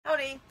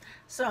Howdy.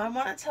 So I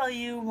want to tell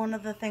you one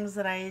of the things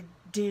that I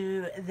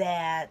do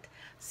that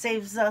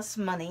saves us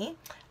money.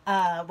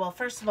 Well,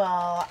 first of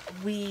all,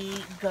 we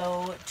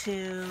go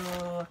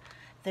to,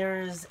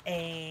 there's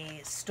a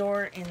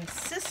store in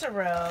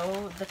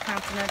Cicero, the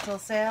Continental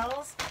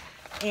Sales,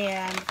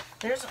 and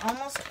there's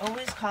almost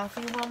always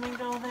coffee when we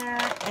go there,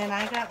 and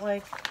I got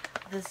like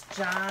this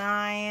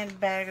giant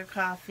bag of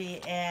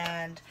coffee,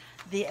 and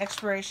the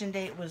expiration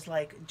date was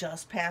like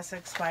just past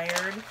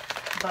expired,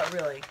 but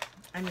really,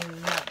 I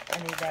mean, not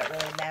any of that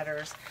really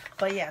matters.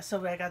 But yeah,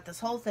 so I got this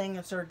whole thing.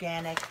 It's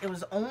organic. It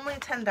was only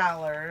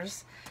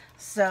 $10.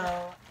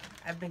 So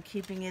I've been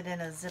keeping it in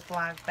a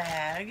Ziploc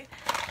bag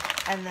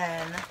and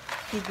then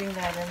keeping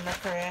that in the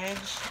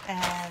fridge.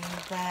 And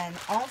then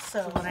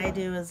also what I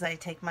do is I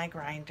take my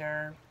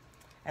grinder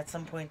at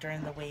some point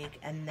during the week,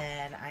 and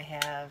then I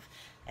have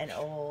an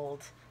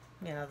old,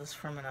 this is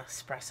from an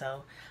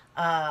espresso.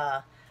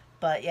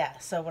 But yeah,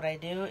 so what I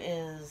do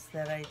is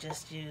that I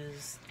just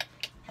use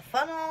a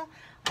funnel.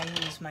 I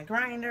use my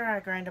grinder. I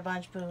grind a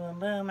bunch, boom, boom,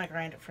 boom. I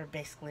grind it for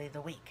basically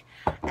the week.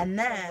 And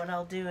then what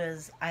I'll do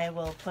is I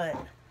will put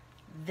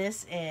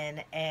this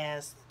in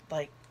as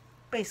like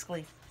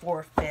basically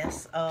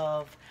 4/5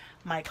 of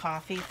my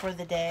coffee for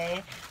the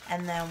day.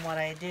 And then what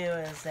I do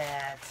is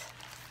that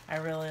I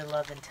really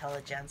love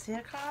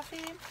Intelligentsia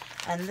coffee.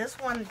 And this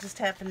one just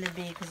happened to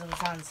be, because it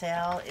was on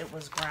sale, it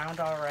was ground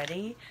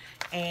already.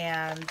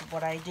 And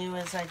what I do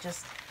is I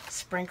just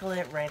sprinkle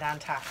it right on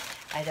top.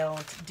 I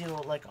don't do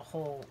like a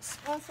whole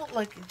spoonful,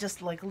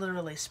 just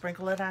literally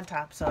sprinkle it on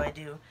top. So I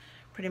do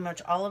pretty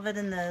much all of it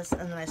in this,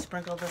 and then I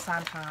sprinkle this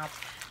on top,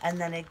 and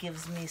then it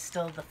gives me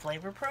still the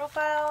flavor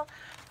profile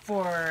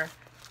for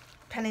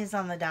pennies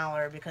on the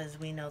dollar, because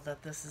we know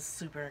that this is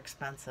super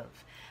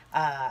expensive.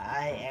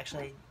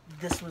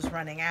 This was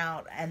running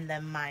out, and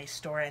then my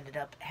store ended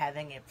up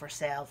having it for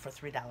sale for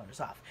 $3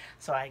 off.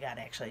 So I got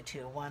actually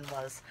two. One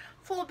was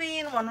full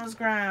bean, one was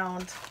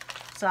ground.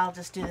 So I'll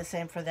just do the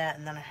same for that,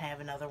 and then I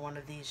have another one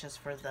of these just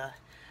for the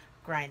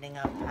grinding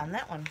up on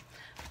that one.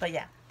 But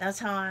yeah, that's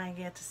how I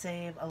get to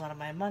save a lot of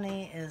my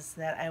money, is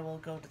that I will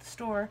go to the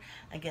store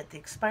and get the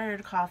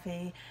expired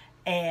coffee,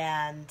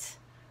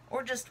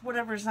 or just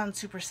whatever's on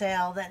super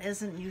sale that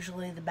isn't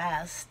usually the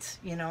best,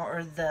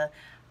 or the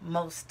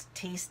most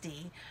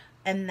tasty.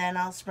 And then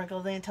I'll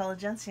sprinkle the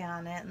Intelligentsia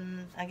on it,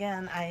 and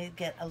again, I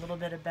get a little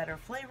bit of better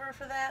flavor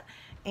for that,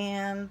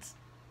 and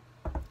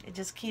it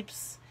just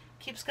keeps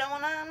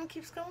going on,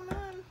 keeps going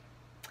on.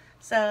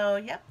 So,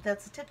 yep,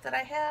 that's a tip that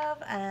I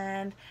have,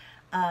 and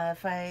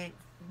if I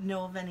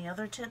know of any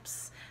other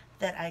tips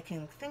that I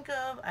can think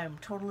of, I'm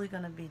totally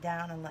going to be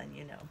down and letting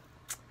you know.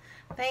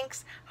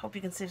 Thanks. Hope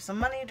you can save some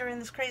money during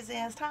this crazy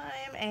ass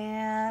time,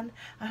 and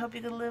I hope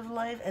you can live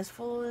life as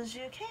full as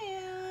you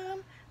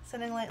can.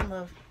 Sending light and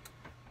love.